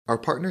Our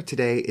partner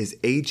today is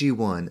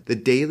AG1, the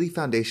daily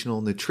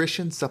foundational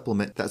nutrition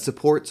supplement that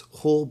supports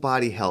whole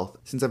body health.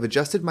 Since I've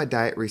adjusted my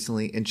diet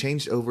recently and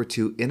changed over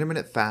to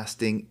intermittent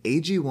fasting,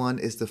 AG1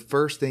 is the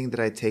first thing that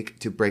I take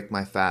to break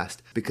my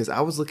fast because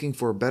I was looking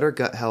for better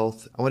gut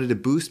health. I wanted to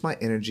boost my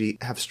energy,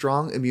 have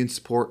strong immune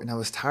support, and I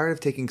was tired of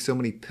taking so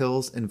many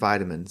pills and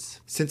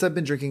vitamins. Since I've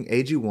been drinking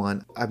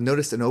AG1, I've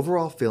noticed an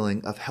overall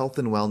feeling of health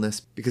and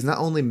wellness because not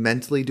only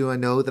mentally do I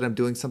know that I'm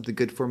doing something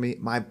good for me,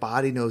 my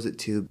body knows it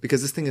too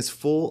because this thing is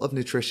full of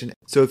nutrition.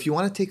 So if you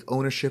want to take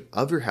ownership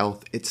of your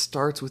health, it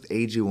starts with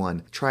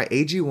AG1. Try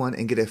AG1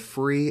 and get a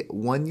free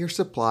 1-year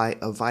supply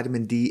of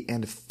vitamin D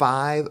and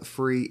 5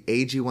 free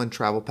AG1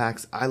 travel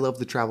packs. I love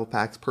the travel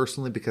packs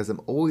personally because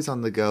I'm always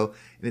on the go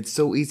and it's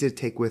so easy to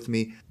take with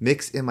me,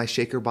 mix in my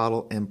shaker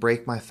bottle, and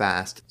break my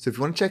fast. So if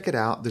you want to check it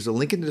out, there's a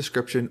link in the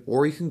description,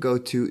 or you can go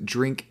to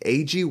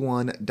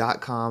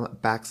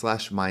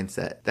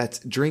drinkag1.com/mindset. That's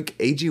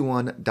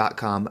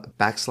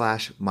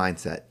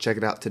drinkag1.com/mindset. Check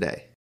it out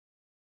today.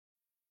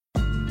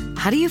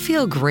 How do you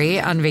feel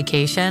great on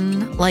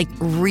vacation? Like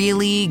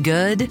really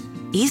good?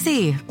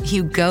 Easy.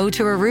 You go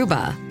to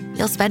Aruba.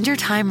 You'll spend your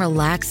time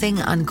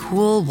relaxing on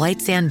cool white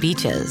sand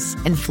beaches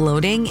and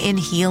floating in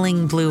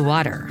healing blue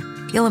water.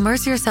 You'll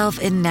immerse yourself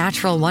in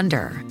natural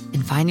wonder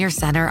and find your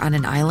center on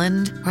an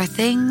island where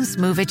things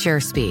move at your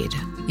speed.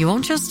 You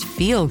won't just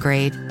feel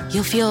great,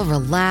 you'll feel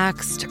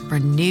relaxed,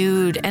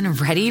 renewed, and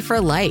ready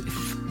for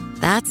life.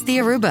 That's the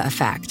Aruba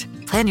effect.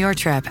 Plan your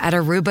trip at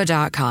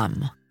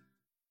Aruba.com.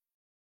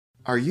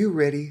 Are you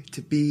ready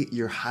to be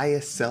your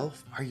highest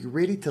self? Are you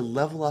ready to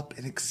level up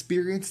and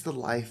experience the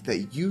life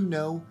that you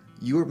know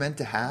you are meant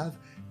to have?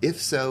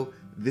 If so,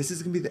 this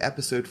is going to be the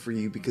episode for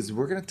you because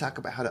we're going to talk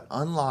about how to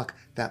unlock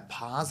that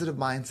positive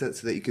mindset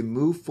so that you can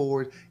move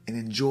forward and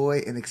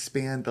enjoy and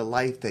expand the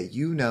life that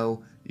you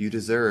know you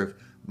deserve.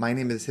 My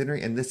name is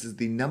Henry, and this is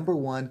the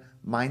 #1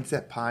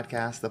 mindset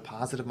podcast, the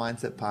Positive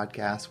Mindset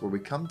Podcast, where we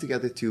come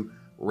together to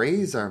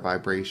raise our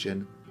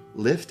vibration,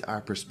 lift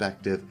our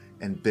perspective,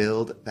 and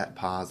build that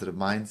positive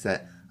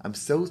mindset. I'm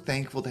so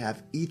thankful to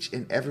have each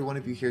and every one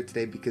of you here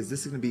today because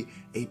this is going to be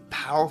a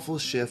powerful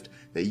shift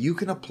that you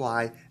can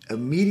apply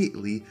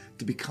immediately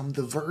to become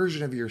the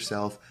version of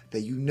yourself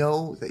that you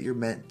know that you're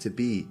meant to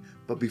be.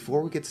 But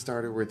before we get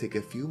started, we're going to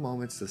take a few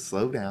moments to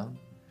slow down,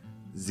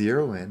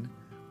 zero in.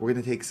 We're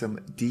going to take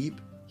some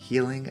deep,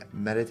 healing,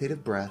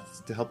 meditative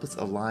breaths to help us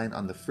align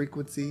on the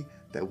frequency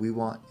that we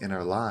want in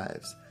our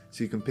lives.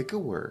 So you can pick a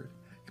word.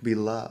 It can be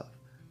love,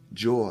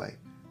 joy,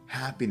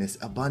 happiness,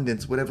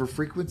 abundance, whatever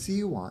frequency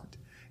you want.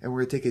 And we're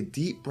going to take a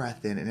deep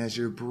breath in. And as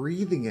you're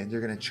breathing in,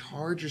 you're going to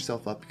charge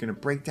yourself up. You're going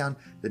to break down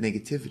the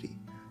negativity,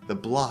 the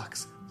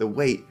blocks, the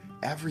weight,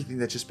 everything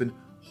that's just been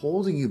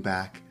holding you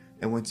back.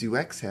 And once you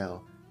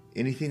exhale,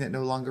 anything that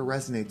no longer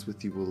resonates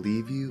with you will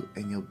leave you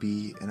and you'll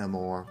be in a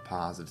more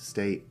positive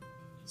state.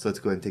 So let's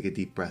go ahead and take a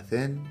deep breath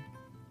in.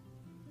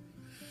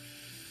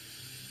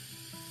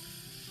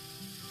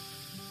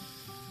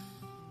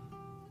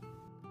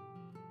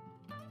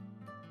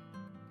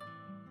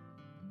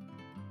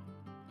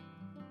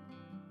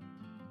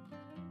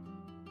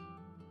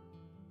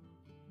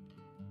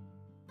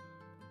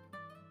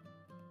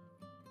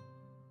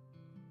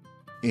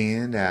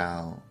 And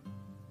out.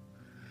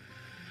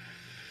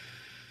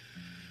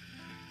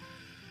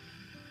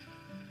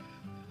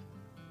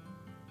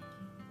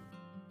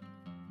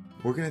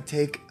 We're going to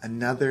take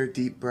another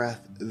deep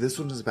breath. This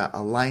one is about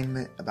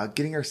alignment, about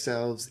getting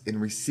ourselves in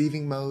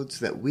receiving mode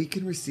so that we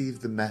can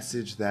receive the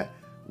message that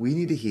we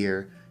need to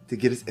hear to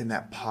get us in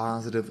that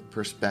positive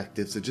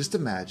perspective. So just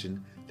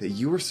imagine that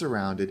you are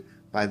surrounded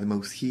by the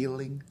most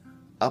healing,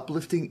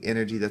 uplifting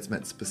energy that's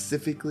meant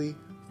specifically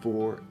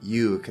for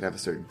you. It could have a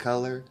certain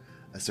color,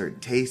 a certain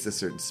taste, a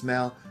certain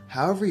smell,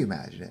 however you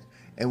imagine it.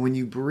 And when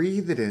you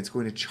breathe it in, it's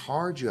going to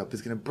charge you up.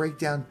 It's going to break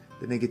down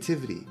the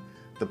negativity,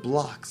 the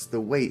blocks,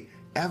 the weight,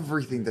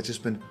 everything that's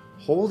just been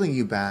holding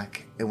you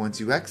back. And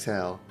once you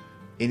exhale,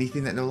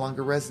 anything that no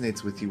longer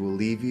resonates with you will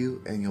leave you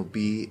and you'll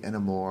be in a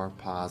more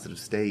positive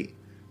state.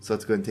 So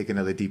let's go ahead and take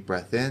another deep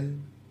breath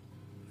in.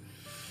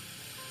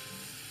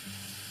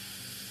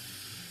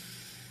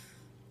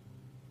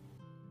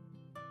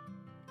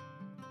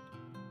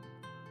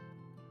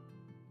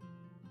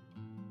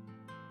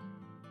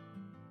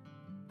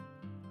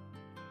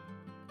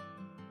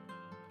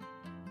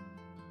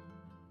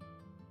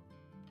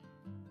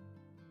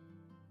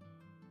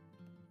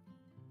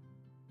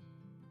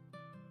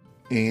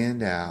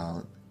 And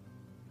out.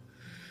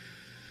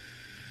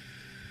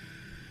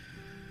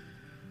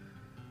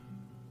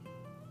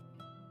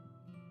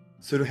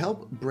 So to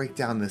help break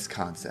down this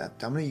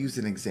concept, I'm going to use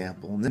an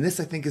example. And this,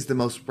 I think, is the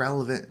most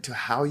relevant to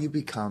how you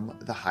become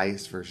the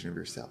highest version of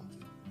yourself.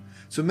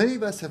 So many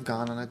of us have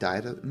gone on a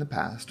diet in the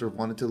past or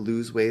wanted to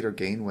lose weight or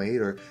gain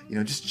weight or,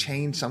 just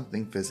change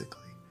something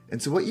physically.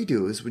 And so what you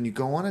do is when you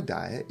go on a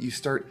diet, you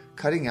start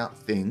cutting out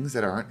things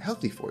that aren't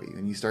healthy for you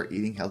and you start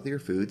eating healthier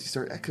foods, you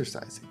start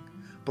exercising.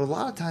 But a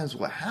lot of times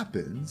what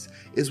happens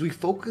is we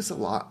focus a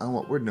lot on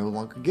what we're no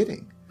longer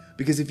getting.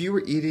 Because if you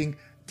were eating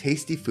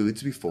tasty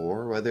foods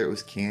before, whether it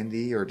was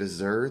candy or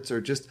desserts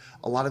or just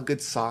a lot of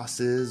good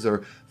sauces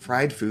or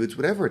fried foods,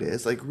 whatever it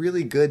is, like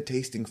really good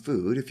tasting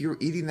food. If you're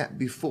eating that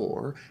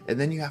before and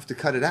then you have to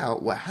cut it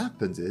out, what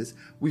happens is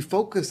we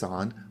focus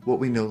on what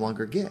we no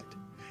longer get.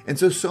 And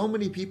so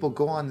many people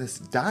go on this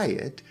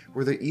diet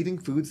where they're eating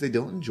foods they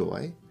don't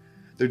enjoy.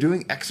 They're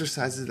doing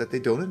exercises that they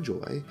don't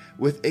enjoy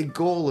with a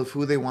goal of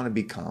who they want to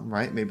become,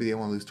 right? Maybe they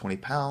want to lose 20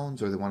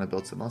 pounds or they want to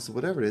build some muscle,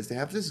 whatever it is. They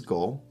have this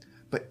goal,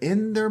 but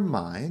in their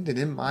mind and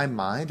in my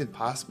mind and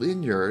possibly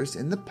in yours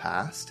in the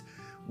past,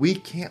 we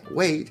can't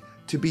wait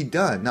to be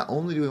done. Not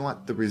only do we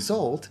want the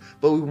result,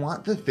 but we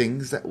want the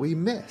things that we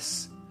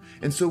miss.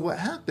 And so what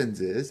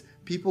happens is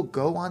people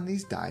go on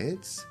these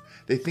diets.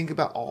 They think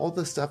about all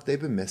the stuff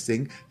they've been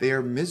missing. They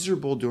are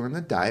miserable during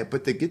the diet,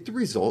 but they get the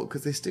result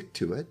because they stick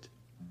to it.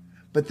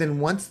 But then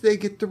once they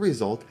get the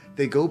result,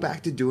 they go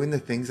back to doing the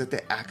things that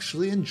they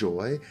actually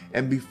enjoy.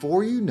 And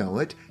before you know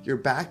it, you're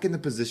back in the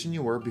position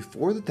you were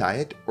before the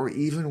diet or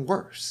even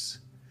worse.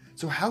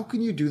 So how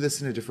can you do this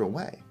in a different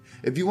way?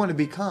 If you want to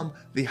become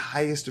the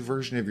highest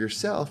version of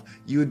yourself,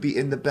 you would be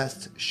in the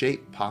best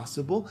shape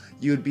possible.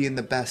 You would be in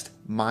the best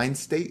mind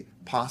state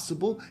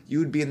possible. You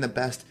would be in the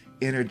best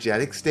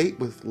energetic state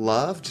with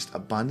love just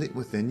abundant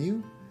within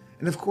you.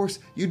 And of course,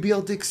 you'd be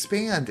able to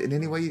expand in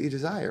any way you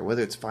desire,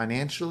 whether it's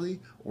financially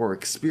or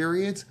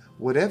experience,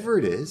 whatever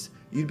it is,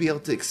 you'd be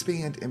able to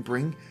expand and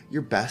bring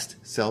your best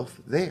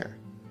self there.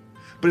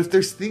 But if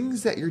there's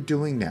things that you're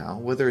doing now,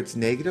 whether it's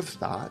negative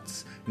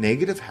thoughts,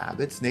 negative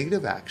habits,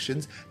 negative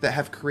actions that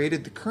have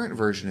created the current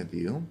version of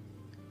you,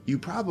 you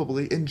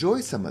probably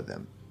enjoy some of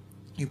them.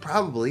 You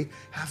probably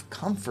have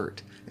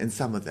comfort in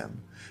some of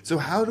them. So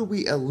how do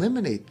we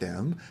eliminate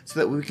them so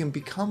that we can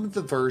become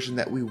the version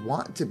that we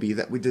want to be,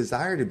 that we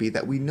desire to be,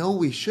 that we know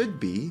we should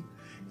be,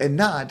 and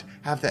not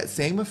have that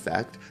same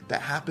effect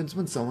that happens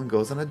when someone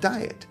goes on a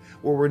diet,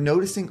 where we're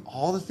noticing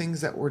all the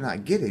things that we're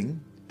not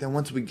getting. Then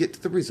once we get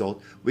to the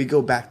result, we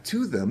go back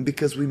to them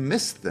because we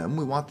missed them,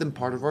 we want them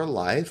part of our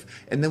life,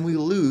 and then we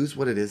lose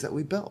what it is that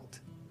we built.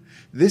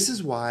 This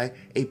is why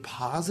a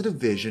positive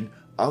vision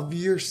of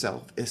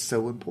yourself is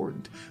so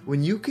important.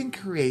 When you can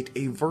create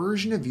a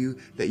version of you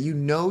that you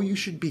know you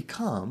should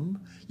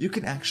become, you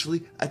can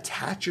actually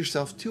attach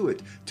yourself to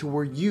it, to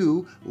where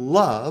you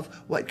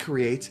love what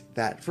creates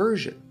that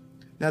version.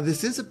 Now,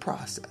 this is a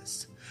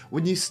process.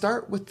 When you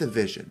start with the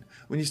vision,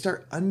 when you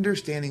start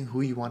understanding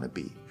who you want to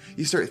be,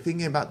 you start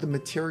thinking about the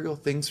material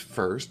things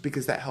first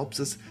because that helps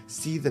us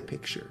see the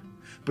picture.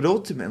 But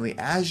ultimately,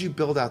 as you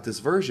build out this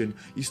version,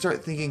 you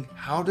start thinking,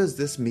 how does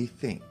this me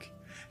think?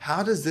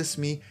 How does this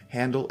me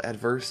handle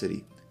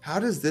adversity? How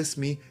does this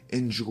me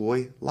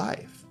enjoy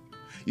life?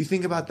 You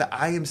think about the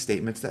I am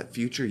statements that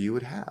future you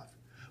would have.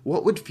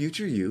 What would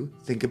future you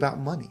think about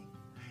money?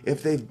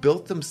 If they've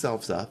built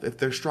themselves up, if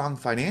they're strong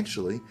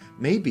financially,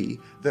 maybe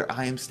their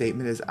I am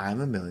statement is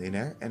I'm a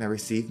millionaire and I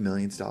receive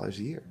millions of dollars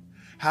a year.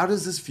 How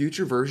does this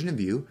future version of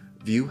you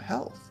view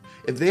health?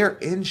 If they are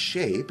in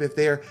shape, if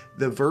they are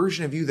the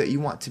version of you that you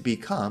want to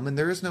become, and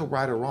there is no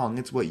right or wrong,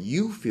 it's what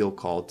you feel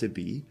called to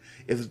be.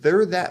 If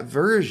they're that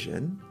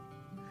version,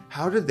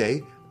 how do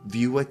they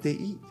view what they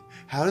eat?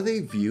 How do they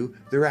view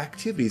their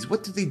activities?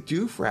 What do they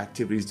do for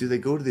activities? Do they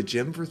go to the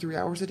gym for 3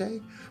 hours a day?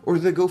 Or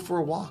do they go for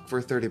a walk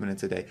for 30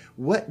 minutes a day?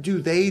 What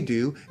do they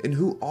do and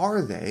who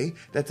are they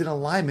that's in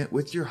alignment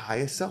with your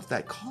highest self,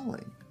 that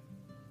calling?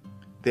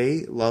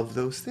 They love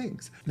those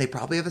things. They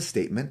probably have a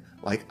statement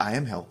like, I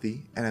am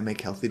healthy and I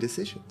make healthy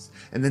decisions.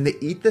 And then they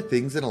eat the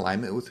things in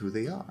alignment with who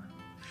they are.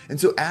 And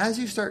so as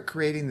you start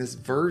creating this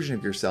version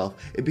of yourself,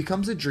 it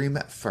becomes a dream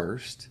at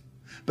first,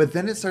 but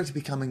then it starts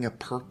becoming a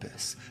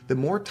purpose. The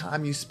more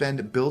time you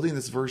spend building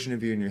this version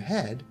of you in your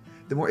head,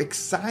 the more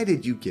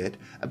excited you get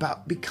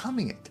about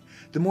becoming it.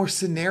 The more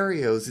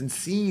scenarios and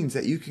scenes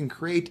that you can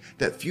create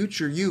that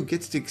future you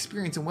gets to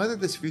experience. And whether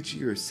this future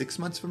you is 6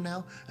 months from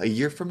now, a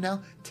year from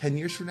now, 10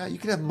 years from now, you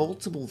can have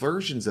multiple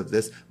versions of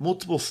this,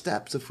 multiple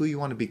steps of who you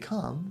want to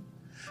become.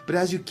 But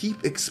as you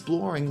keep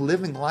exploring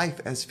living life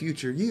as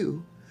future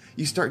you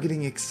start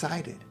getting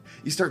excited.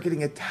 You start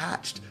getting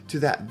attached to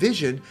that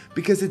vision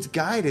because it's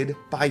guided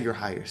by your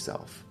higher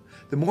self.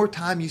 The more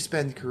time you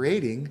spend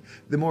creating,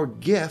 the more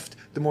gift,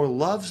 the more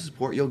love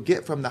support you'll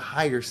get from the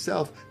higher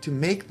self to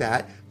make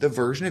that the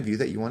version of you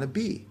that you want to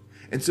be.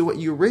 And so what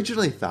you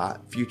originally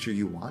thought future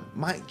you want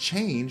might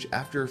change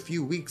after a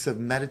few weeks of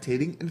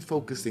meditating and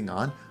focusing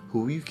on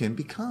who you can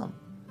become.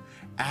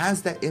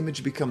 As that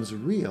image becomes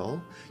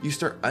real, you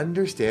start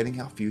understanding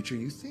how future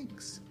you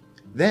thinks.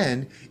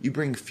 Then you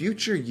bring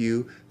future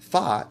you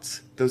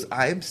thoughts, those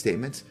I am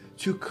statements,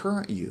 to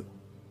current you.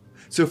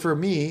 So for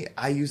me,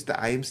 I use the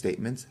I am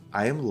statements.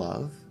 I am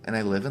love, and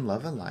I live in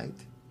love and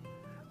light.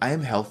 I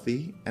am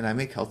healthy, and I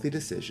make healthy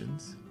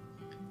decisions.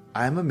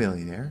 I am a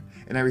millionaire,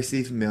 and I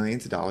receive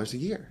millions of dollars a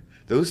year.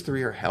 Those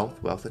three are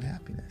health, wealth, and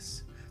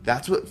happiness.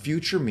 That's what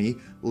future me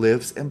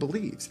lives and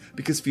believes,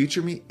 because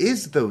future me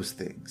is those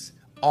things.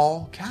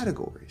 all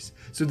categories.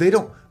 So they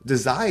don't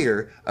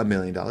desire $1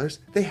 million,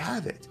 they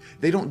have it.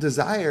 They don't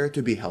desire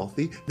to be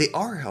healthy, they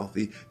are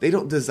healthy. They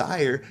don't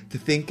desire to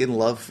think in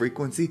love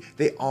frequency,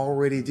 they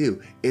already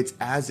do. It's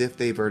as if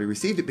they've already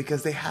received it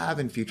because they have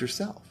in future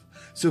self.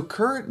 So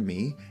current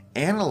me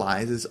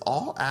analyzes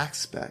all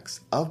aspects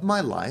of my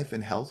life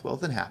and health,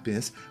 wealth, and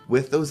happiness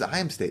with those I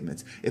am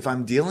statements. If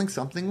I'm dealing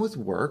something with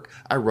work,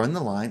 I run the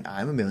line,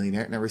 I'm a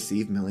millionaire and I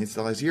receive millions of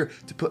dollars a year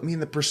to put me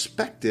in the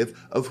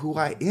perspective of who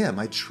I am.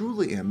 I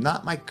truly am,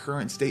 not my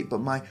current state,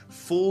 but my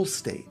full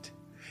state.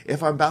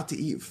 If I'm about to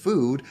eat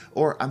food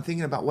or I'm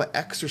thinking about what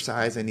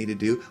exercise I need to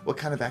do, what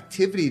kind of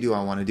activity do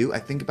I want to do, I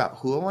think about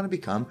who I want to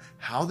become,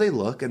 how they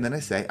look, and then I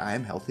say I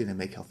am healthy and I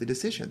make healthy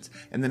decisions.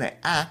 And then I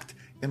act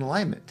in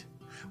alignment.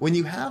 When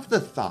you have the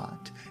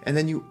thought and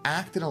then you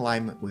act in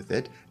alignment with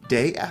it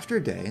day after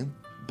day,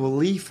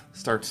 belief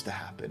starts to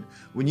happen.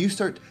 When you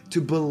start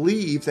to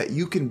believe that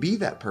you can be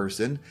that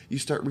person, you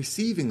start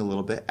receiving a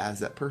little bit as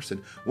that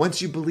person.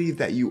 Once you believe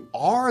that you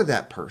are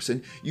that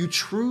person, you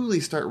truly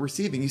start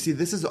receiving. You see,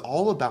 this is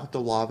all about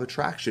the law of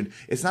attraction.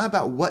 It's not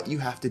about what you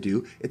have to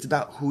do. It's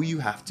about who you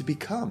have to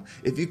become.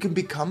 If you can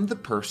become the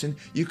person,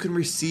 you can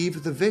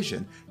receive the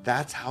vision.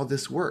 That's how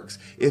this works.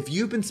 If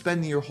you've been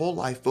spending your whole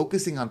life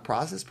focusing on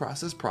process,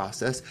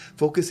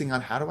 focusing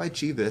on how do I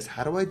achieve this,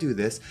 how do I do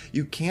this,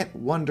 you can't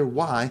wonder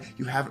why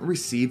you haven't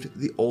received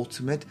the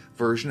ultimate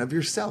version of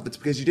yourself. It's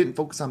because you didn't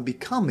focus on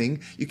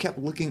becoming, you kept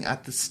looking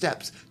at the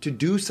steps to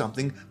do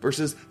something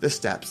versus the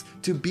steps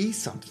to be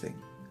something.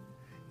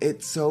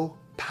 It's so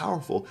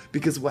powerful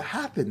because what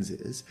happens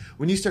is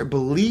when you start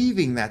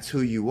believing that's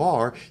who you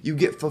are, you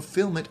get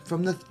fulfillment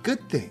from the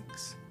good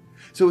things.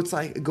 So it's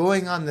like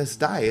going on this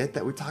diet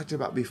that we talked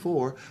about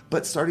before,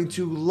 but starting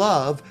to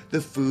love the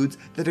foods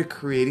that are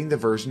creating the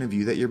version of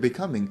you that you're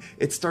becoming.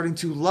 It's starting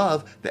to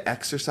love the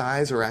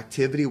exercise or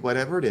activity,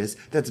 whatever it is,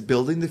 that's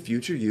building the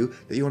future you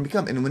that you want to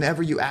become. And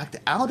whenever you act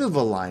out of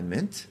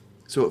alignment,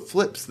 so it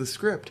flips the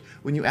script.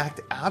 When you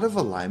act out of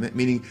alignment,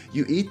 meaning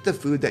you eat the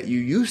food that you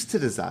used to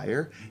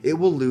desire, it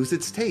will lose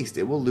its taste.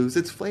 It will lose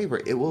its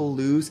flavor. It will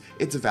lose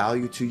its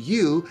value to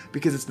you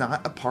because it's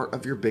not a part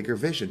of your bigger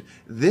vision.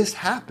 This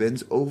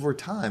happens over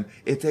time.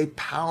 It's a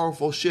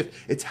powerful shift.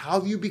 It's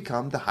how you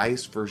become the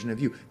highest version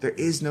of you. There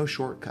is no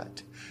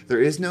shortcut.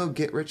 There is no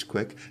get rich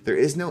quick. There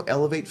is no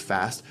elevate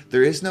fast.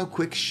 There is no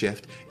quick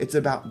shift. It's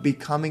about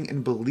becoming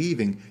and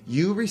believing.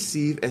 You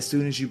receive as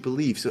soon as you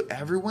believe. So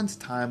everyone's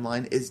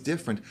timeline is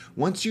different.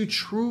 Once you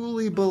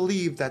truly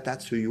believe that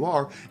that's who you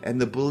are, and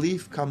the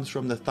belief comes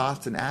from the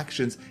thoughts and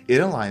actions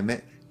in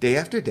alignment, day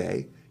after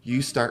day,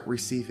 you start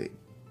receiving.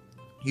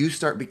 You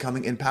start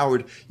becoming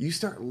empowered. You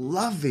start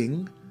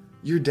loving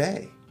your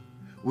day.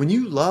 When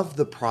you love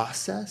the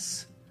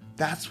process,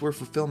 that's where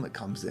fulfillment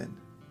comes in.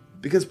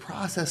 Because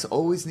process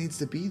always needs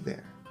to be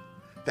there.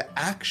 The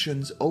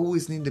actions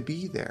always need to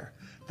be there.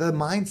 The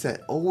mindset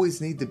always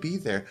need to be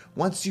there.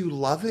 Once you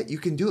love it, you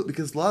can do it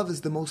because love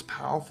is the most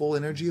powerful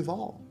energy of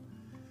all.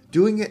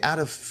 Doing it out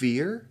of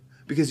fear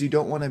because you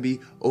don't want to be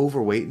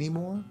overweight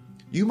anymore,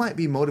 you might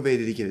be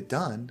motivated to get it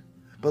done,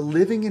 but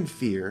living in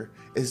fear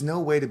is no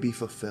way to be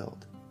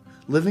fulfilled.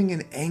 Living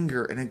in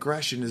anger and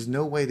aggression is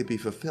no way to be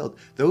fulfilled.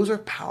 Those are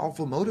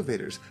powerful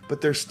motivators, but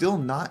they're still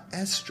not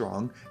as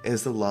strong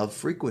as the love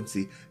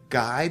frequency.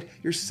 Guide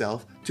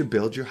yourself to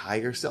build your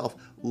higher self.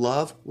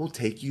 Love will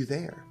take you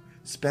there.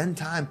 Spend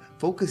time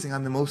focusing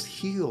on the most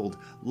healed,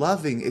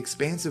 loving,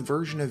 expansive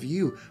version of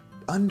you.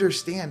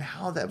 Understand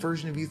how that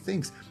version of you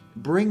thinks.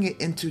 Bring it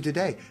into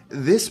today.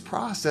 This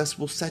process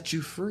will set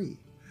you free.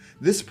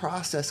 This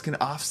process can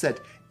offset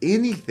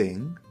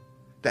anything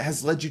that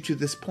has led you to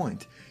this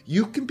point.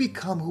 You can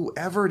become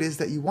whoever it is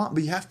that you want,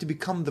 but you have to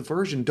become the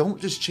version. Don't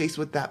just chase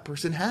what that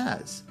person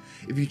has.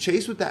 If you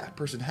chase what that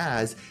person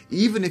has,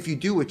 even if you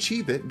do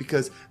achieve it,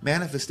 because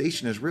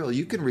manifestation is real,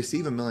 you can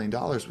receive $1 million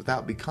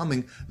without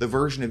becoming the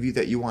version of you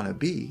that you want to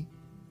be.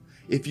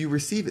 If you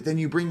receive it, then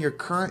you bring your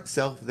current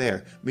self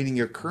there, meaning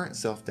your current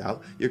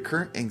self-doubt, your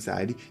current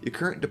anxiety, your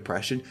current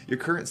depression, your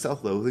current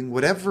self-loathing,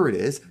 whatever it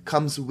is,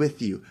 comes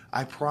with you.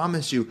 I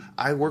promise you,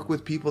 I work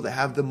with people that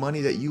have the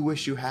money that you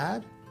wish you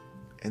had,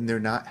 and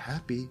they're not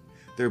happy.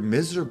 They're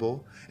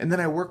miserable. And then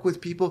I work with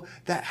people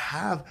that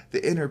have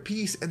the inner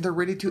peace and they're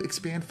ready to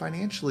expand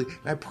financially.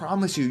 And I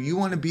promise you, you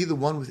want to be the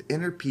one with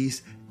inner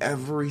peace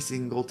every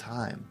single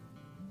time.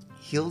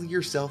 Heal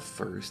yourself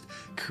first.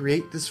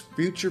 Create this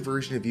future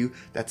version of you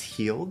that's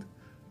healed,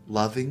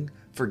 loving,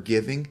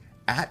 forgiving,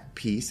 at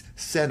peace,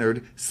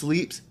 centered,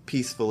 sleeps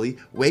peacefully,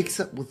 wakes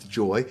up with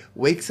joy,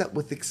 wakes up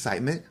with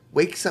excitement,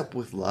 wakes up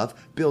with love.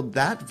 Build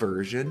that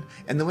version,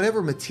 and then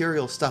whatever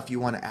material stuff you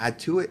want to add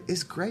to it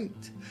is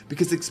great,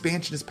 because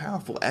expansion is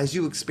powerful. As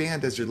you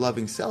expand as your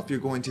loving self, you're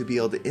going to be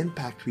able to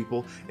impact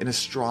people in a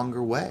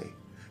stronger way.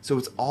 So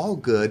it's all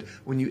good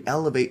when you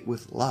elevate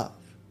with love.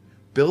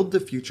 Build the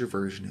future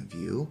version of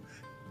you,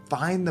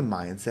 find the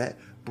mindset,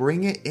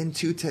 bring it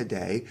into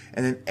today,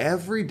 and then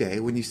every day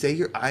when you say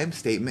your I am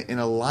statement in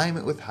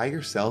alignment with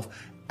higher self,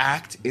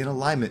 act in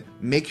alignment.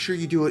 Make sure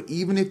you do it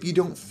even if you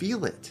don't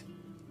feel it.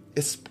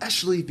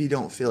 especially if you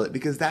don't feel it,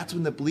 because that's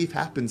when the belief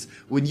happens.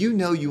 When you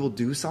know you will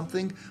do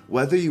something,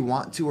 whether you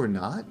want to or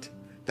not,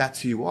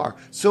 that's who you are.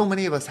 So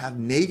many of us have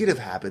negative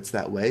habits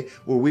that way,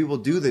 where we will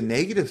do the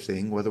negative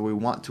thing, whether we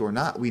want to or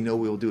not. We know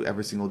we will do it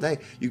every single day.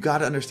 You got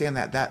to understand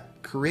that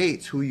that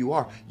creates who you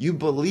are. You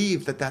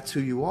believe that that's who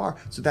you are,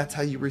 so that's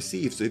how you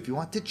receive. So if you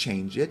want to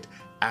change it,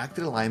 act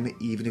in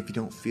alignment even if you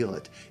don't feel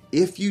it.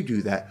 If you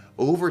do that,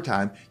 over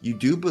time, you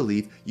do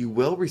believe, you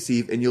will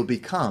receive, and you'll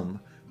become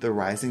the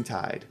rising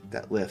tide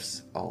that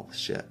lifts all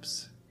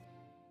ships.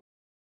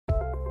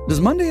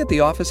 Does Monday at the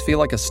office feel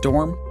like a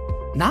storm?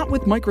 Not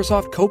with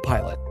Microsoft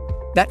Copilot.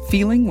 That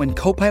feeling when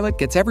Copilot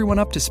gets everyone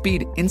up to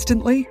speed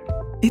instantly?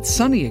 It's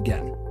sunny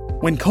again.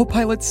 When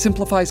Copilot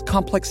simplifies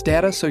complex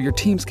data so your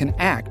teams can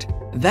act,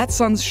 that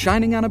sun's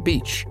shining on a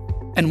beach.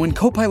 And when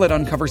Copilot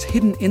uncovers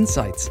hidden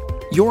insights,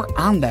 you're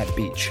on that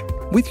beach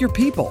with your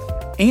people,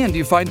 and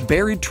you find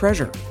buried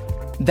treasure.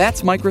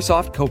 That's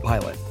Microsoft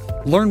Copilot.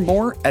 Learn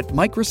more at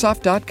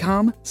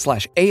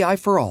Microsoft.com/AI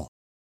for all.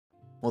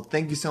 Well,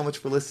 thank you so much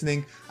for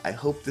listening. I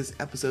hope this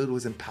episode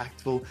was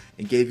impactful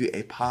and gave you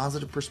a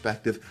positive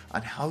perspective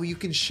on how you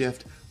can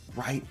shift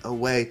right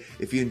away.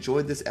 If you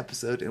enjoyed this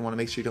episode and want to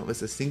make sure you don't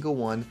miss a single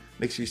one,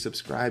 make sure you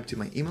subscribe to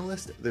my email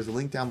list. There's a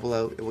link down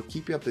below. It will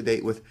keep you up to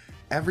date with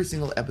every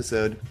single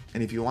episode.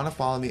 And if you want to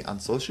follow me on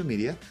social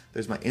media,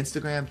 there's my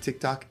Instagram,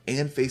 TikTok,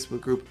 and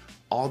Facebook group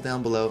all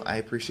down below. I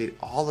appreciate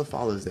all the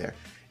follows there.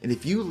 And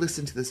if you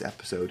listen to this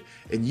episode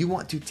and you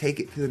want to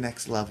take it to the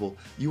next level,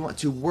 you want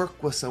to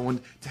work with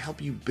someone to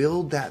help you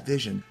build that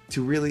vision,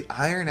 to really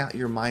iron out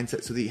your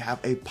mindset so that you have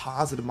a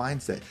positive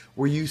mindset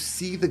where you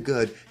see the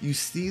good, you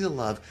see the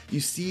love, you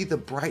see the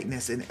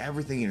brightness in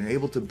everything, and you're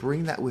able to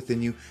bring that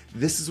within you.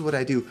 This is what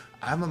I do.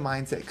 I'm a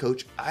mindset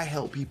coach. I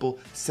help people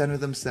center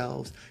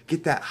themselves,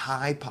 get that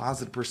high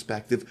positive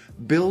perspective,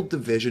 build the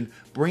vision,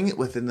 bring it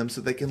within them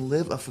so they can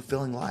live a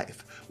fulfilling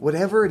life.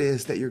 Whatever it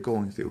is that you're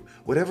going through,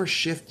 whatever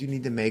shift you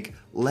need to make,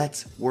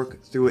 let's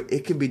work through it.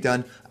 It can be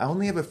done. I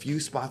only have a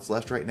few spots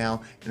left right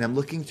now, and I'm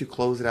looking to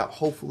close it out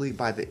hopefully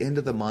by the end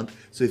of the month.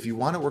 So if you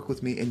want to work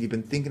with me and you've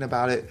been thinking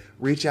about it,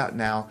 reach out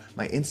now.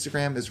 My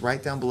Instagram is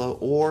right down below,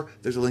 or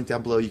there's a link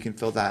down below. You can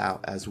fill that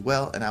out as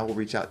well, and I will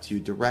reach out to you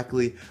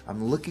directly.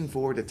 I'm looking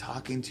forward to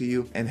talking to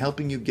you and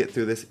helping you get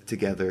through this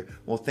together.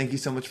 Well, thank you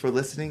so much for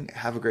listening.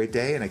 Have a great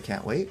day, and I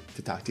can't wait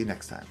to talk to you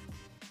next time.